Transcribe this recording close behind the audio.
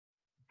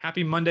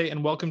Happy Monday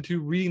and welcome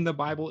to Reading the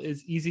Bible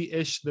is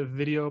Easy-ish, the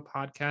video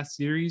podcast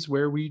series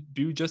where we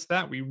do just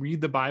that. We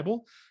read the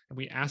Bible and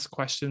we ask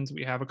questions.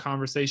 We have a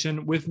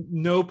conversation with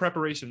no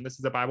preparation. This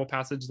is a Bible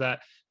passage that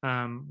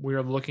we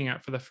are looking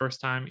at for the first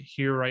time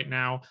here right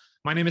now.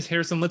 My name is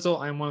Harrison Litzel.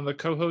 I'm one of the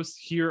co-hosts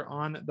here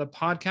on the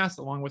podcast,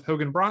 along with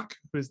Hogan Brock,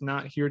 who is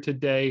not here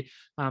today.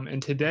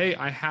 And today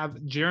I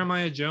have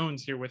Jeremiah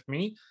Jones here with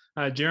me.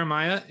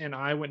 Jeremiah and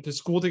I went to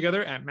school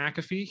together at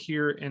McAfee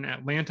here in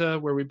Atlanta,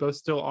 where we both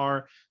still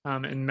are,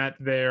 and met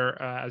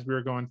there as we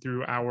were going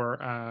through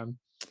our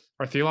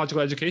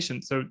theological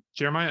education. So,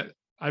 Jeremiah,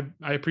 I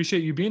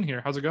appreciate you being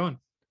here. How's it going?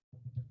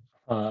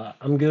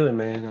 I'm good,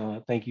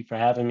 man. Thank you for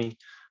having me.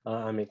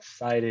 I'm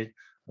excited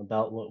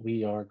about what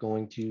we are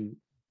going to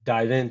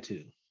dive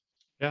into.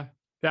 Yeah.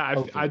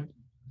 Yeah.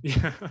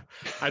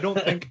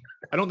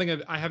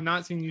 I have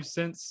not seen you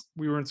since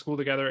we were in school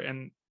together,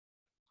 and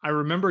I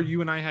remember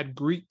you and I had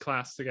Greek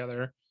class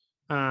together.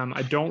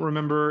 I don't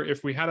remember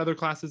if we had other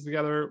classes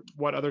together,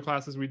 what other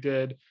classes we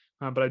did,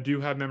 but I do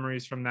have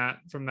memories from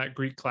that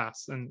Greek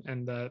class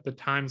and the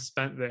time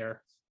spent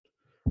there.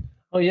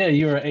 Oh yeah,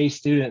 you were an A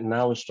student and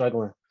I was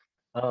struggling.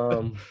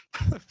 So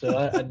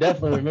I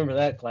definitely remember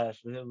that class,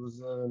 but it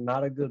was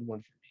not a good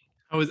one for me.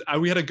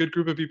 We had a good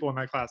group of people in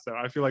that class, though.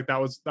 I feel like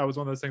that was one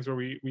of those things where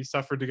we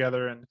suffered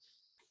together and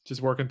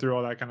just working through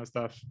all that kind of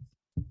stuff.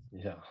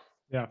 Yeah.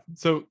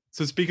 So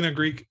speaking of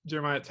Greek,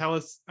 Jeremiah, tell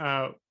us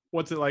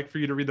what's it like for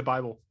you to read the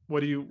Bible?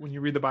 When you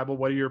read the Bible,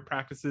 what are your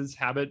practices,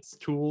 habits,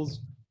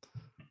 tools?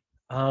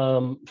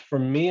 For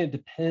me, it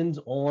depends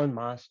on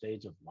my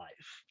stage of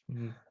life.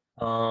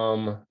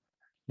 Mm-hmm.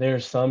 There are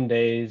some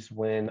days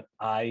when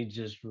I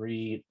just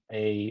read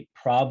a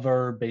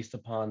proverb based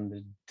upon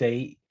the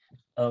date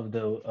of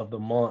the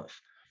month,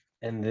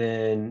 and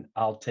then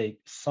I'll take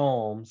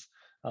Psalms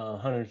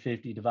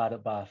 150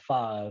 divided by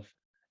 5,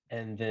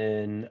 and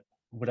then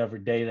whatever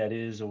day that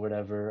is or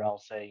whatever, I'll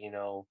say,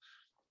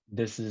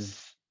 this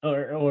is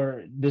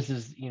this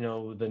is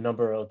the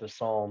number of the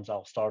Psalms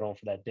I'll start on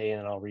for that day,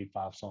 and I'll read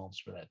 5 Psalms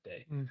for that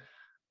day.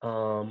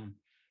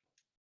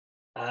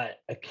 I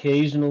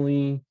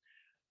occasionally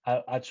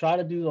I try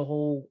to do the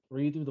whole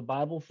read through the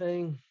Bible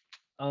thing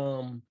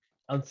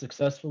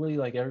unsuccessfully,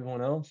 like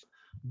everyone else,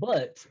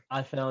 but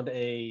I found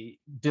a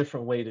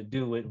different way to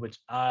do it, which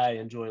I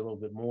enjoy a little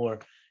bit more.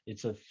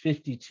 It's a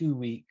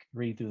 52-week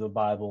read through the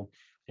Bible,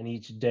 and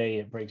each day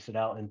it breaks it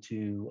out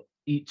into,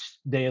 each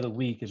day of the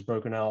week is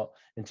broken out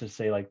into,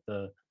 say, like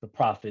the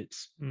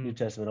prophets, New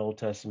Testament, Old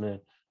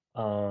Testament,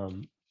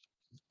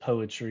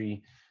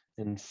 poetry,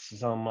 and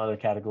some other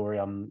category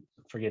I'm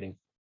forgetting.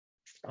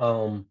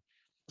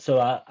 So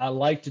I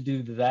like to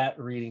do that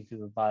reading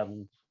through the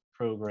Bible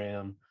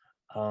program,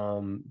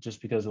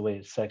 just because of the way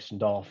it's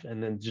sectioned off,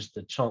 and then just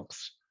the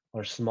chunks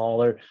are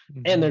smaller,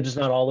 and they're just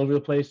not all over the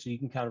place, so you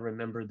can kind of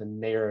remember the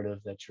narrative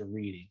that you're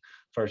reading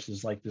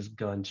versus like this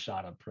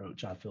gunshot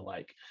approach, I feel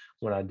like,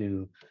 when I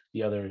do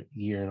the other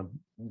year in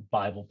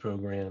Bible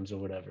programs or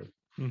whatever.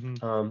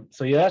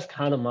 So yeah, that's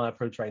kind of my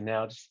approach right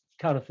now. Just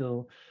kind of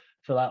fill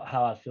out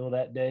how I feel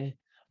that day.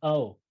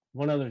 Oh,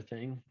 one other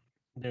thing,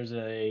 there's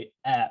a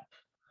app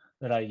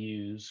that I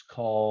use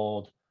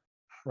called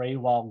Pray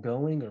While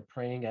Going, or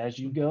Praying As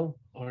You Go,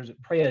 or is it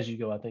Pray As You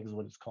Go, I think is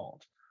what it's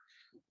called.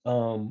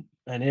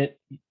 And it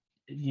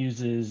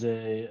uses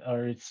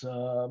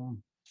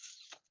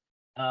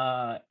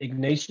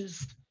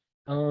Ignatius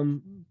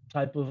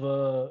type of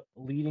a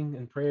leading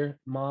and prayer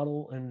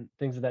model and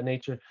things of that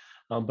nature,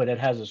 but it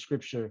has a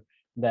scripture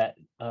that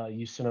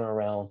you center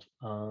around,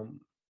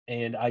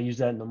 and I use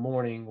that in the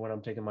morning when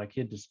I'm taking my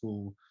kid to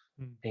school,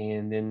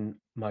 and then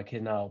my kid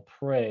and I'll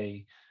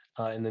pray,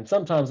 and then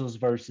sometimes those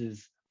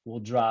verses will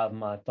drive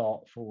my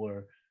thought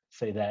for,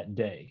 say, that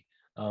day,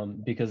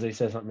 because they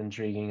said something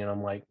intriguing, and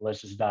I'm like,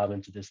 let's just dive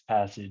into this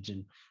passage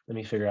and let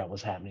me figure out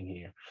what's happening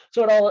here.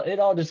 So it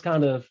all just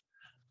kind of,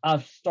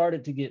 I've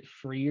started to get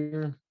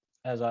freer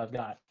as I've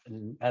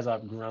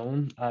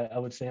grown, I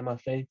would say, in my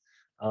faith,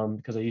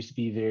 because I used to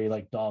be very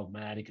like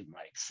dogmatic and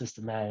like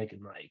systematic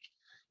and like,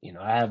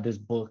 I have this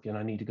book and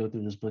I need to go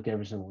through this book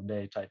every single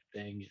day type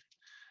thing.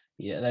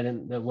 Yeah,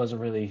 that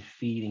wasn't really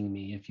feeding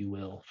me, if you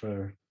will,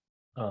 for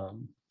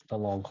the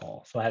long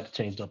haul. So I had to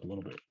change it up a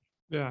little bit.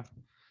 Yeah.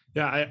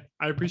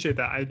 I appreciate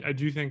that. I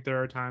do think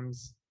there are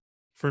times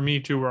for me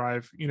too where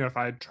I've, if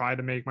I try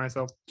to make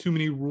myself too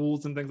many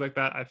rules and things like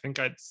that, I think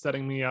it's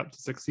setting me up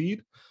to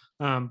succeed.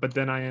 But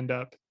then I end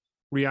up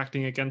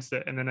reacting against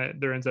it, and then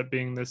there ends up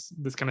being this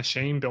kind of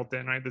shame built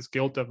in, right? This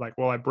guilt of like,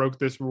 well, I broke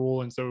this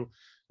rule, and so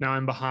now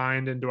I'm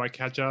behind, and do I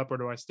catch up or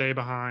do I stay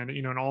behind?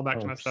 And all that 100%.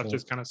 Kind of stuff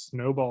just kind of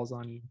snowballs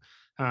on you.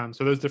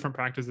 So those different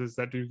practices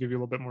that do give you a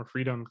little bit more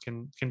freedom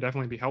can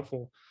definitely be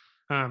helpful.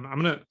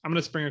 I'm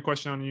gonna spring a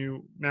question on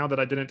you now that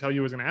I didn't tell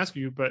you I was gonna ask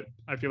you, but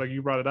I feel like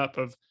you brought it up,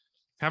 of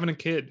having a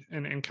kid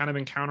and kind of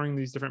encountering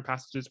these different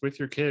passages with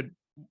your kid.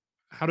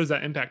 How does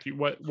that impact you?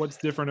 What's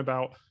different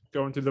about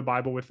going through the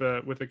Bible with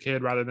a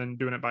kid rather than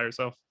doing it by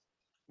yourself?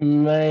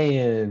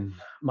 Man,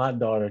 my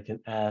daughter can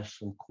ask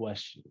some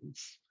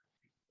questions,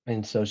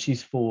 and so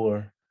she's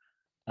 4.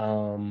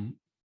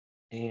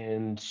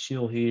 and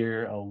she'll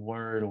hear a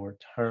word or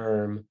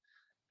term,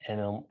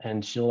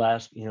 and she'll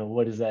ask,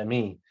 what does that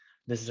mean?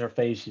 This is her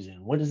phase she's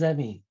in. What does that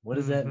mean? What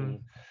does that Hmm.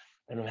 mean?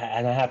 And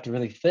I have to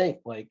really think,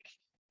 like,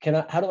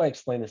 how do I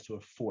explain this to a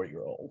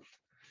 4-year-old?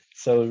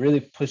 So it really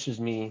pushes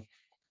me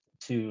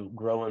to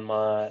grow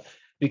in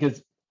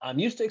because I'm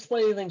used to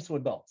explaining things to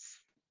adults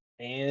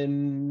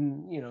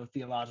and,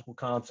 theological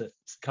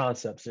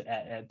concepts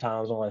at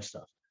times, all that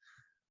stuff.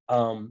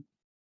 Um,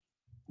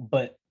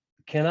 but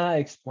can I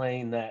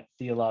explain that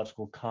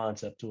theological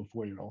concept to a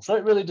 4-year-old? So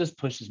it really just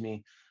pushes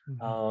me.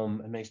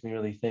 Hmm. It makes me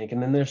really think.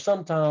 And then there's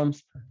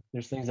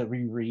things that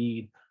we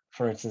read,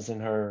 for instance, in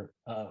her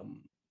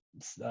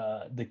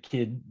the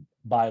kid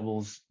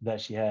Bibles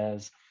that she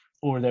has,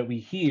 or that we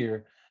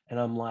hear, and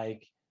I'm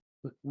like,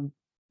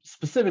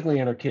 specifically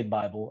in her kid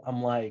Bible,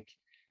 I'm like,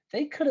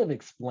 they could have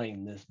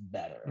explained this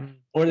better,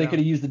 or they Yeah. could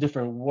have used a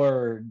different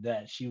word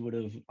that she would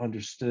have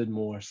understood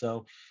more.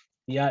 So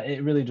yeah,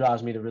 it really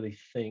drives me to really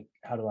think,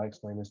 how do I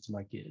explain this to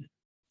my kid?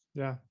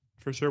 Yeah,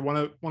 for sure. One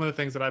of the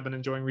things that I've been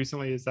enjoying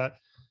recently is that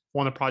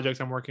one of the projects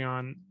I'm working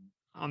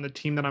on the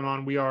team that I'm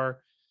on, we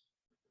are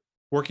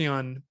working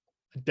on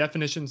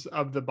definitions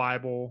of the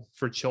Bible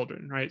for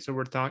children, right? So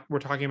we're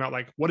talking about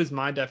like, what is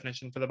my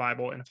definition for the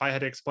Bible? And if I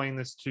had to explain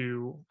this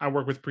I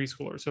work with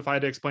preschoolers. So if I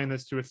had to explain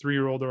this to a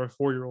 3-year-old or a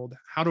 4-year-old,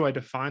 how do I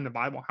define the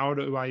Bible? How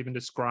do I even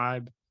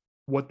describe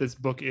what this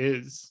book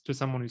is to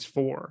someone who's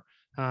 4?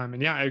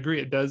 And yeah, I agree.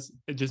 It does.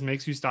 It just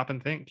makes you stop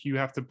and think. You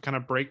have to kind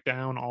of break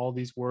down all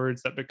these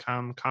words that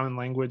become common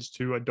language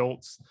to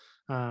adults,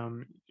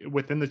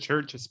 within the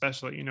church,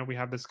 especially. We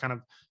have this kind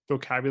of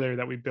vocabulary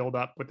that we build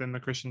up within the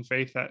Christian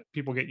faith that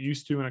people get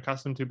used to and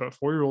accustomed to, but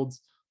 4-year-olds,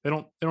 they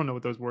don't know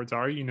what those words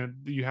are.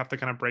 You have to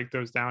kind of break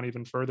those down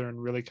even further and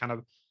really kind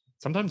of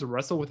sometimes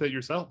wrestle with it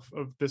yourself,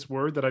 of this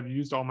word that I've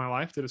used all my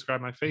life to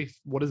describe my faith.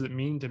 What does it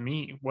mean to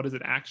me? What does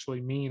it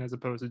actually mean, as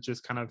opposed to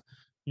just kind of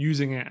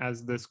using it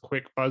as this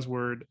quick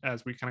buzzword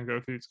as we kind of go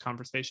through these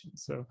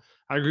conversations. So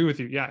I agree with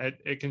you. Yeah,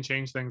 it can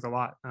change things a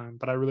lot.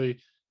 But I really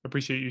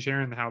appreciate you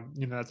sharing how,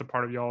 that's a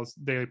part of y'all's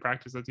daily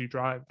practice as you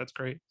drive. That's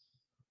great.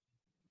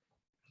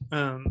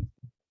 Um,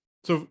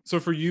 so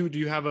for you, do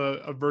you have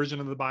a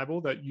version of the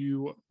Bible that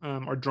you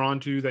are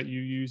drawn to, that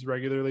you use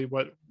regularly?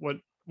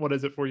 What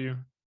is it for you?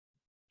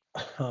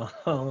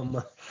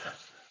 um,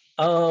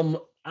 um,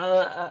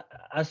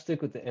 I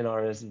stick with the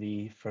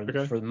NRSV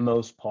Okay. for the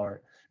most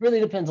part. Really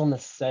depends on the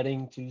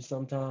setting too.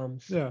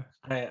 Sometimes Yeah.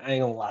 I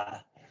ain't gonna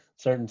lie.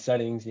 Certain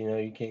settings,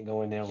 you can't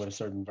go in there with a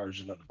certain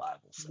version of the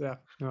Bible. So, Yeah.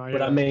 No, I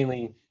but hear I that.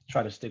 mainly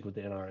try to stick with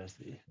the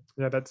NRSV.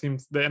 Yeah, the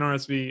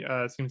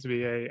NRSV seems to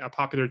be a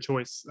popular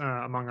choice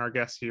among our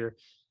guests here,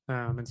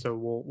 and so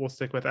we'll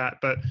stick with that.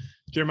 But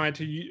Jeremiah,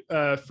 to you,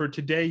 for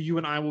today, you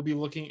and I will be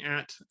looking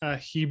at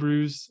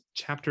Hebrews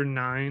chapter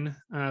 9,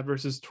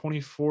 verses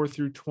 24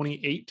 through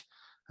 28.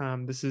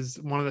 This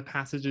is one of the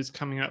passages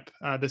coming up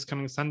this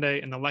coming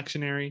Sunday in the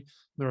lectionary,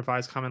 the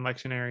Revised Common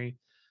Lectionary.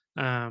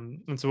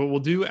 And so what we'll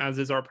do, as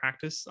is our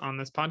practice on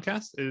this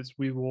podcast, is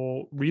we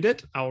will read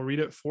it. I'll read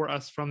it for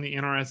us from the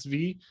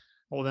NRSV.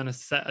 We'll then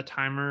set a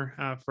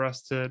timer for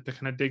us to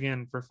kind of dig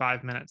in for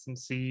 5 minutes and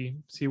see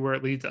where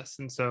it leads us.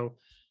 And so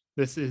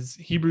this is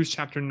Hebrews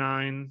chapter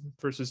 9,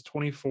 verses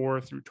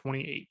 24 through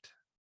 28.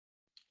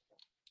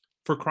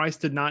 For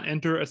Christ did not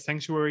enter a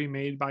sanctuary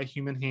made by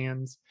human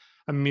hands,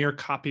 a mere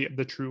copy of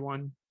the true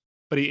one,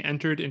 but he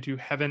entered into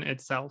heaven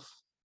itself,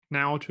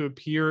 now to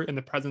appear in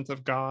the presence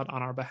of God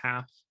on our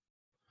behalf.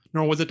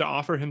 Nor was it to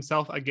offer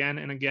himself again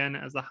and again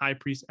as the high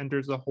priest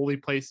enters the holy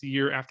place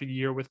year after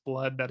year with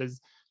blood that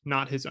is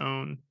not his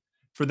own,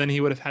 for then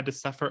he would have had to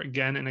suffer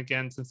again and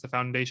again since the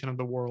foundation of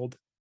the world.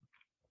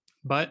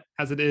 But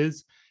as it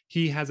is,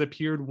 he has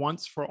appeared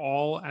once for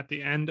all at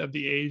the end of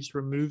the age to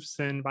remove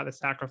sin by the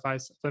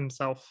sacrifice of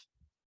himself.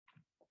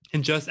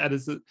 And just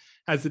as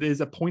it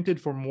is appointed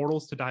for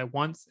mortals to die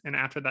once, and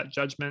after that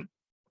judgment,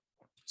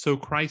 so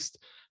Christ,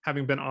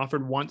 having been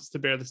offered once to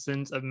bear the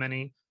sins of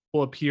many,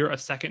 will appear a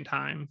second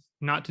time,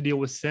 not to deal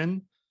with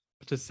sin,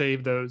 but to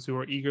save those who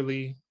are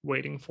eagerly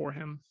waiting for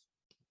him.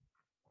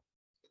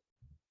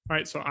 All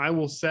right, so I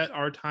will set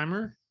our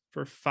timer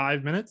for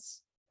 5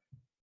 minutes.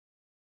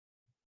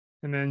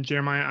 And then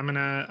Jeremiah, I'm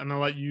gonna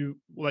let you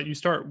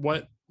start.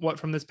 What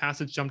from this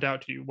passage jumped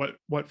out to you?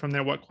 What from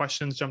there? What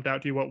questions jumped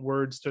out to you? What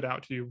words stood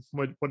out to you?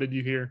 What did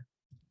you hear?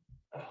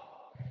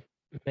 Oh,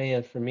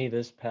 man, for me,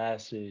 this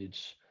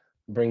passage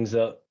brings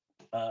up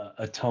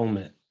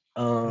atonement.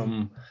 Mm,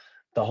 Um,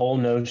 the whole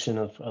notion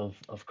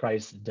of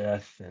Christ's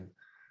death, and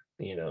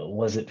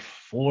was it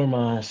for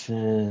my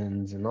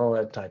sins and all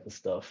that type of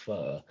stuff.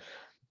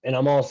 And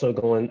I'm also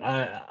going.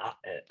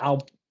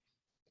 I'll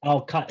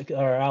I'll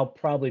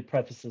probably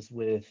preface this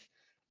with,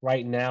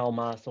 right now,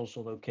 my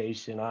social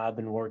location, I've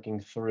been working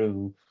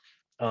through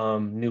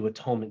new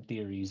atonement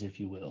theories, if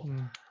you will,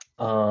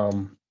 mm,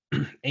 um,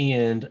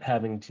 and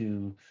having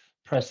to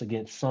press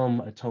against some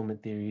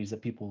atonement theories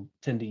that people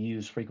tend to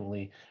use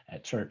frequently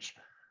at church,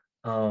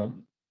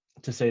 um,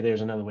 to say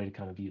there's another way to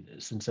kind of view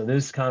this. And so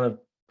this kind of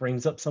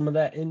brings up some of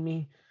that in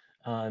me.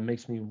 It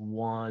makes me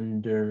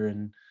wonder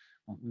and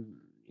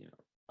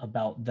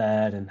about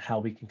that and how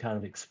we can kind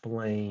of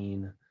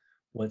explain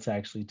what's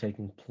actually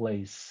taking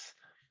place.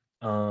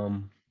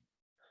 Um,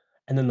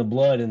 and then the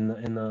blood in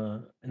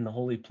the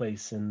holy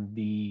place and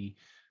the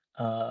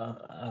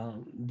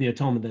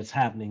atonement that's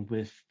happening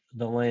with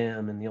the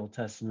lamb in the Old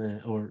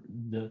Testament, or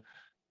the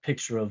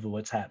picture of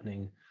what's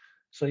happening.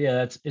 So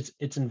yeah,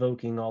 it's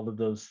invoking all of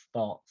those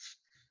thoughts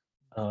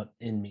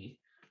in me.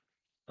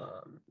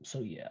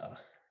 So yeah.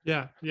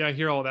 Yeah, I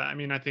hear all that. I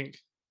mean, I think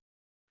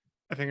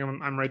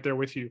I'm right there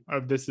with you.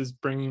 Of this is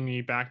bringing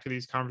me back to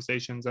these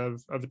conversations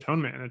of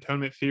atonement and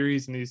atonement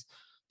theories, and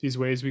these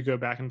ways we go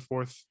back and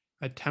forth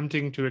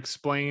attempting to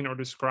explain or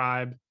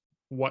describe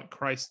what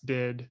Christ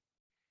did,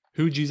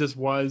 who Jesus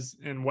was,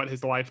 and what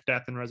his life,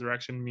 death, and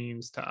resurrection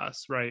means to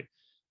us, right?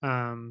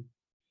 Um,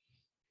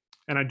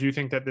 and I do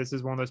think that this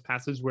is one of those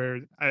passages where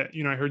I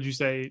heard you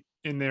say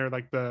in there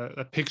like the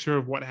a picture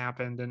of what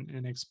happened,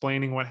 and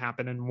explaining what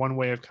happened, and one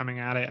way of coming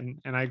at it,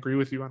 and I agree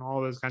with you on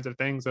all those kinds of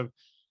things. Of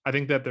I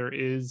think that there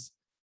is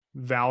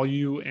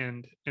value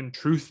and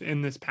truth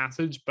in this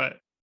passage, but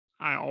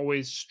I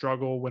always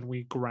struggle when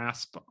we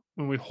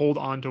hold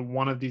on to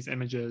one of these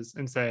images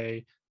and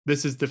say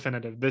this is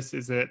definitive, this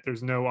is it,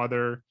 there's no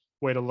other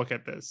way to look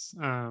at this,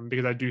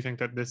 because I do think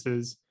that this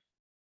is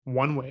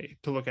one way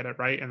to look at it,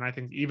 right? And I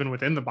think even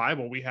within the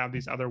Bible, we have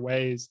these other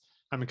ways.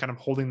 I mean, kind of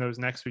holding those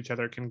next to each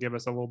other can give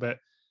us a little bit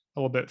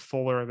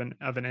fuller of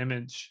an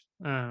image,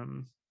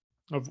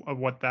 of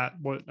what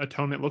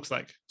atonement looks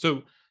like.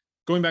 So,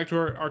 going back to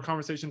our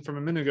conversation from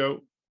a minute ago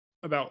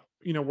about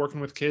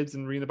working with kids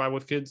and reading the Bible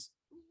with kids,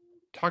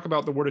 talk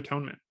about the word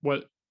atonement.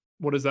 What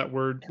does that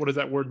word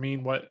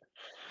mean?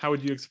 How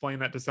would you explain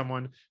that to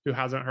someone who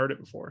hasn't heard it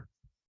before?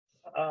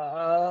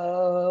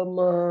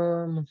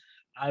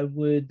 I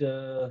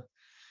would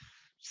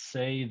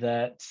say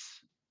that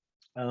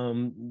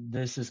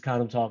this is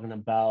kind of talking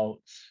about,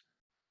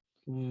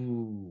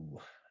 ooh,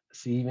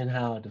 see, even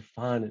how I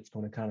define it's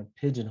going to kind of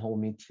pigeonhole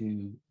me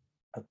to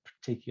a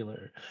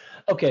particular.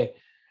 Okay.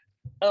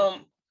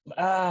 Um.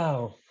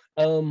 Oh.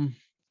 Um.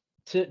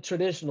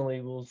 Traditionally,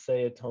 we'll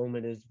say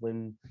atonement is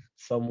when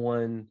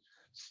someone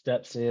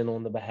steps in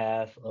on the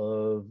behalf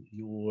of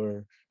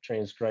your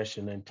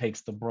transgression and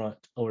takes the brunt,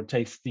 or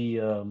takes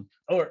the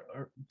or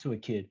to a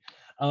kid,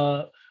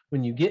 uh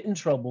when you get in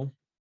trouble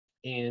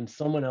and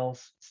someone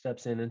else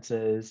steps in and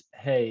says,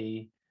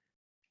 hey,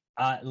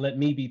 let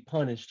me be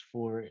punished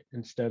for it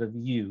instead of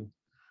you.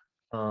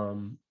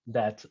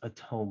 That's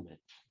atonement.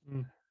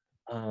 Mm,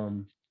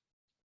 um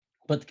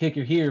but the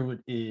kicker here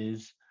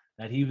is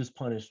that he was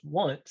punished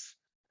once,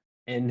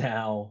 and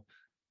now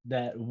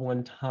that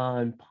one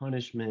time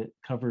punishment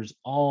covers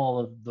all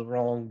of the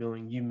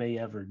wrongdoing you may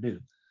ever do.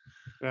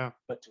 yeah,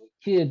 But to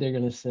a kid, they're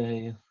going to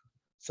say,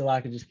 so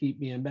I could just keep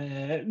being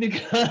bad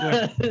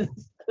yeah,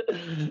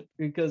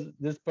 because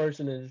this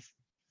person is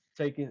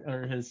taking,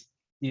 or has,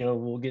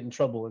 will get in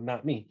trouble and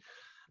not me.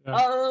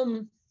 yeah.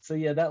 So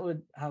yeah,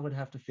 I would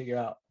have to figure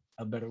out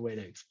a better way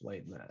to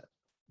explain that.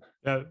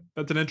 Yeah,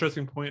 that's an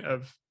interesting point.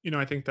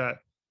 I think that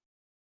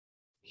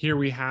here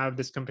we have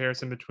this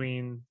comparison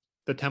between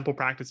the temple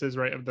practices,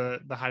 right, of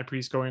the high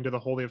priest going to the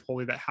holy of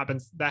holy, that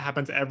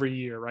happens every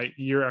year, right,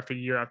 year after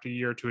year after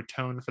year, to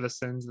atone for the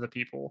sins of the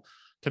people,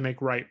 to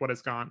make right what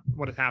has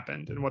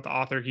happened. And what the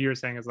author here is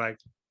saying is like,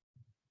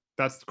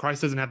 that's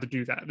Christ doesn't have to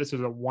do that. This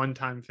is a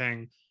one-time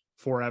thing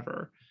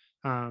forever.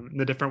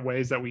 The different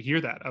ways that we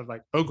hear that, of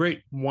like, oh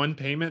great, one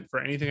payment for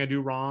anything I do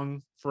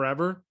wrong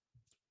forever,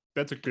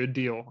 that's a good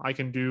deal. I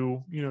can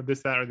do,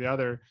 this, that, or the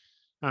other.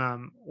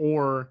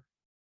 Or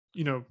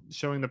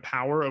showing the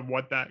power of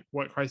what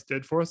Christ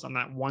did for us on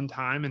that one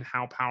time, and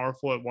how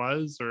powerful it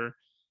was. Or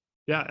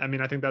yeah, I mean,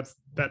 I think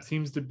that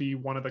seems to be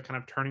one of the kind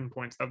of turning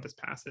points of this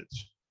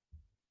passage.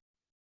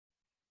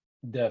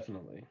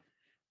 Definitely.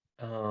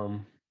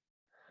 um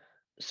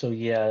so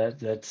yeah,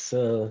 that's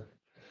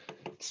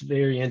it's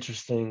very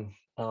interesting.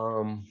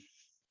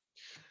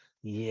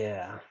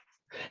 Yeah.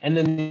 And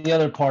then the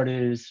other part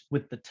is,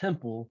 with the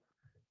temple,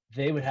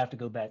 they would have to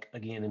go back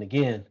again and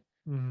again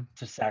Mhm.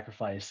 to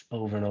sacrifice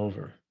over and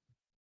over.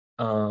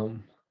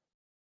 Um,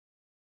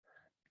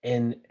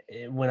 and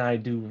when I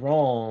do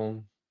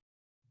wrong,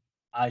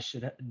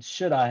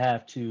 should I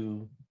have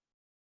to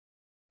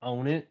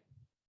own it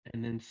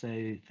and then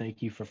say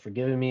thank you for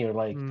forgiving me, or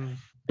like, Mm,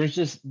 there's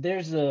just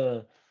there's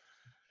a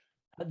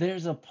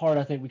part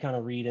I think we kind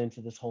of read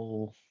into this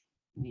whole,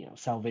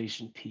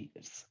 salvation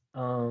piece,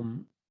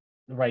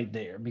 right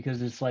there,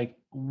 because it's like,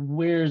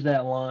 where's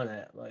that line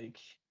at? Like,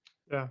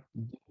 yeah,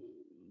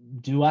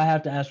 do I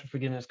have to ask for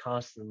forgiveness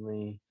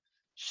constantly?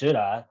 Should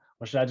I?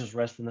 Or should I just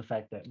rest in the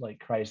fact that, like,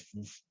 Christ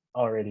has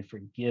already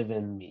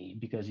forgiven me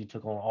because he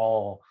took on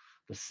all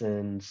the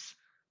sins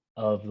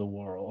of the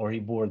world, or he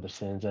bore the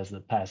sins, as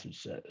the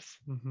passage says.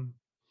 hmm,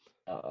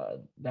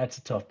 That's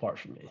a tough part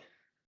for me.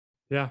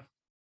 yeah,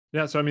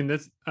 yeah. So I mean,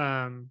 this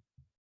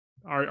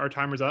our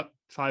timer's up.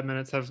 5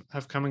 minutes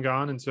have come and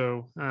gone, and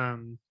so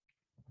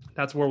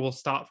that's where we'll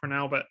stop for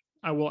now. But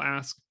I will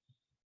ask,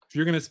 if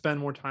you're going to spend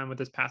more time with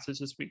this passage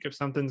this week, if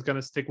something's going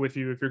to stick with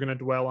you, if you're going to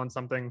dwell on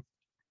something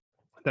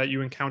that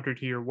you encountered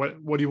here?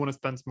 What do you want to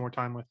spend some more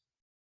time with?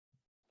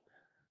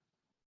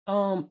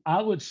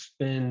 I would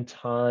spend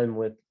time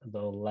with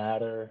the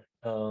latter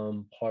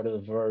part of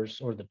the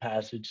verse or the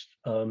passage,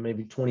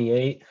 maybe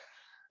 28.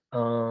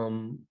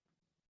 Um,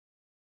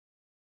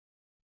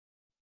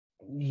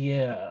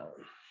 yeah.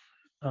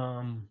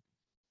 Um,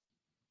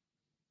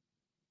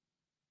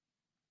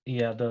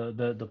 yeah,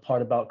 the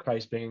part about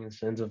Christ bearing the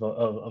sins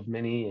of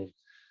many,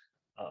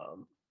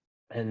 um,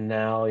 and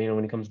now,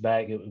 when he comes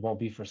back, it won't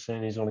be for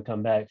sin. He's going to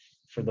come back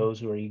for Mhm. those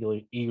who are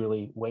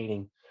eagerly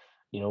waiting.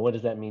 What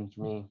does that mean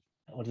for me?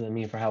 What does that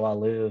mean for how I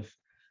live?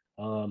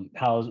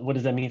 What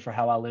does that mean for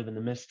how I live in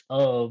the midst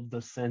of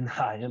the sin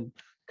I am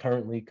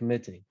currently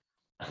committing?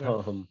 Yeah.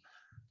 Um,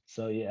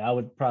 so yeah,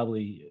 I'll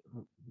probably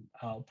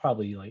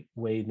like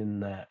wade in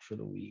that for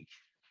the week.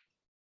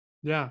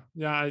 Yeah.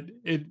 Yeah.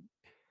 It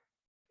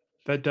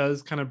that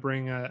does kind of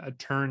bring a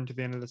turn to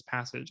the end of this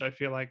passage. I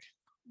feel like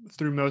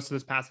through most of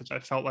this passage, I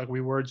felt like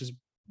we were just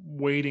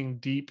wading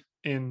deep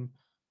in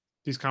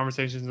these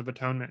conversations of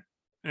atonement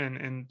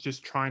and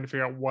just trying to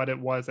figure out what it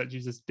was that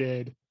Jesus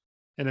did.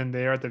 And then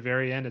there at the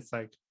very end, it's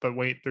like, but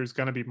wait, there's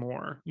going to be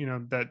more.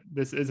 That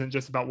this isn't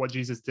just about what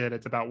Jesus did;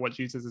 it's about what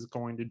Jesus is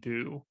going to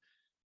do.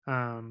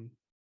 Um,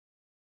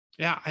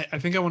 yeah, I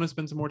think I want to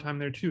spend some more time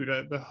there too.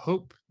 The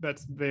hope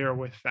that's there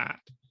with that,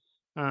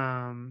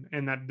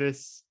 and that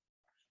this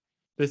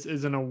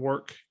isn't a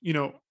work.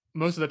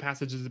 Most of the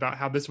passage is about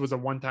how this was a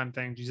one-time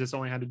thing. Jesus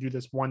only had to do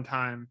this one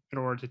time in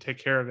order to take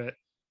care of it,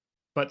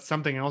 but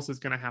something else is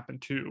going to happen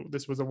too.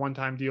 This was a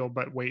one-time deal,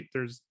 but wait,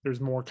 there's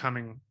more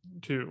coming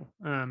too,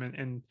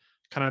 and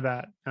kind of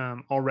that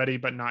already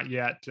but not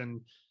yet,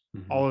 and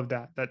Mhm. all of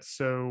that. That's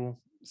so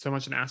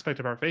much an aspect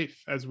of our faith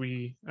as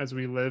we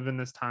live in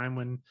this time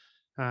when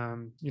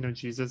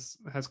Jesus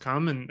has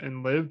come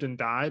and lived and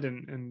died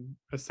and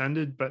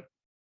ascended, but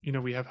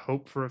we have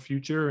hope for a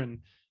future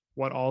and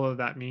what all of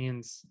that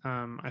means.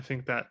 I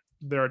think that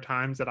there are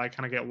times that I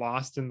kind of get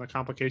lost in the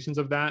complications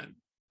of that,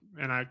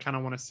 and I kind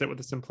of want to sit with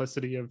the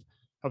simplicity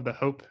of the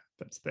hope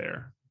that's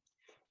there.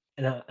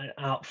 And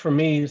for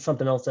me,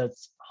 something else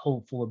that's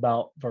hopeful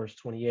about verse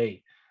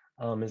 28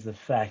 is the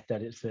fact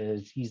that it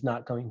says he's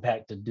not coming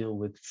back to deal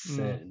with Mm,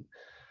 sin.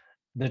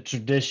 The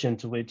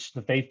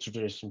faith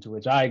tradition to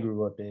which I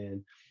grew up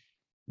in,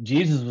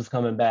 Jesus was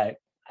coming back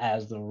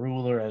as the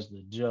ruler, as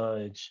the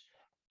judge.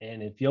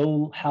 And if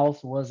your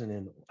house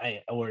wasn't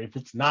or if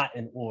it's not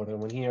in order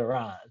when he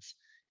arrives,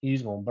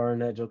 he's going to burn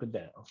that joker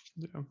down.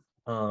 yeah.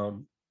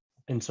 Um,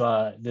 and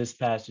so this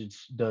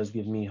passage does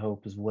give me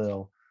hope as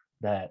well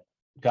that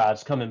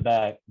God's coming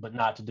back, but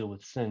not to deal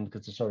with sin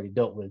because it's already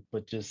dealt with,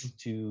 but Mm, just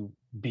to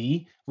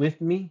be with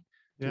me,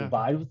 to yeah.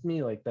 abide with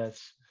me. Like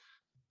that's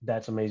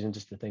amazing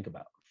just to think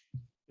about.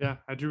 Yeah,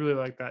 I do really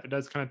like that. It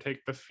does kind of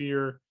take the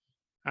fear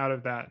out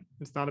of that.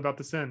 It's not about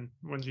the sin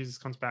when Jesus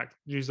comes back.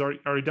 Jesus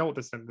already dealt with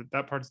the sin.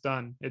 That part's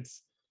done.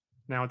 It's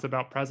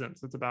about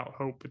presence. It's about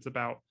hope. It's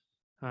about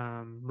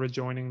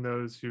rejoining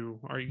those who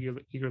are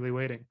eagerly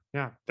waiting.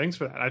 Yeah, thanks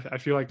for that. I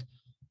feel like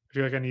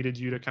I needed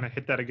you to kind of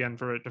hit that again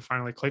for it to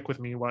finally click with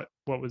me. What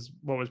was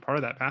part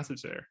of that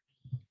passage there.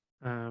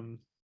 Um,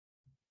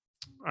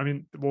 I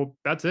mean, well,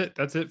 that's it.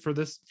 That's it for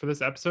this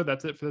episode.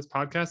 That's it for this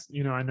podcast.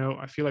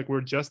 I feel like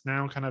we're just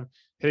now kind of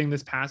hitting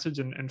this passage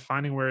and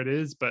finding where it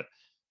is. But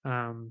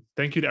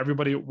thank you to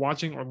everybody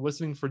watching or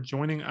listening for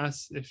joining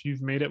us. If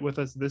you've made it with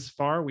us this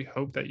far, we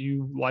hope that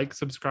you like,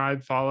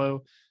 subscribe,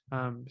 follow,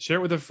 share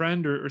it with a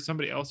friend or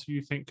somebody else who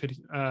you think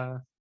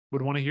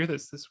would want to hear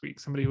this week.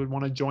 Somebody who would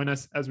want to join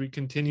us as we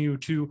continue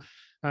to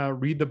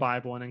read the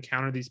Bible and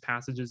encounter these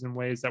passages in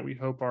ways that we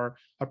hope are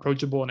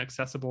approachable and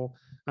accessible.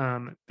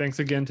 Thanks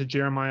again to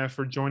Jeremiah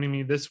for joining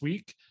me this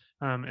week.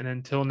 And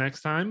until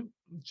next time,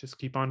 just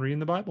keep on reading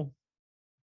the Bible.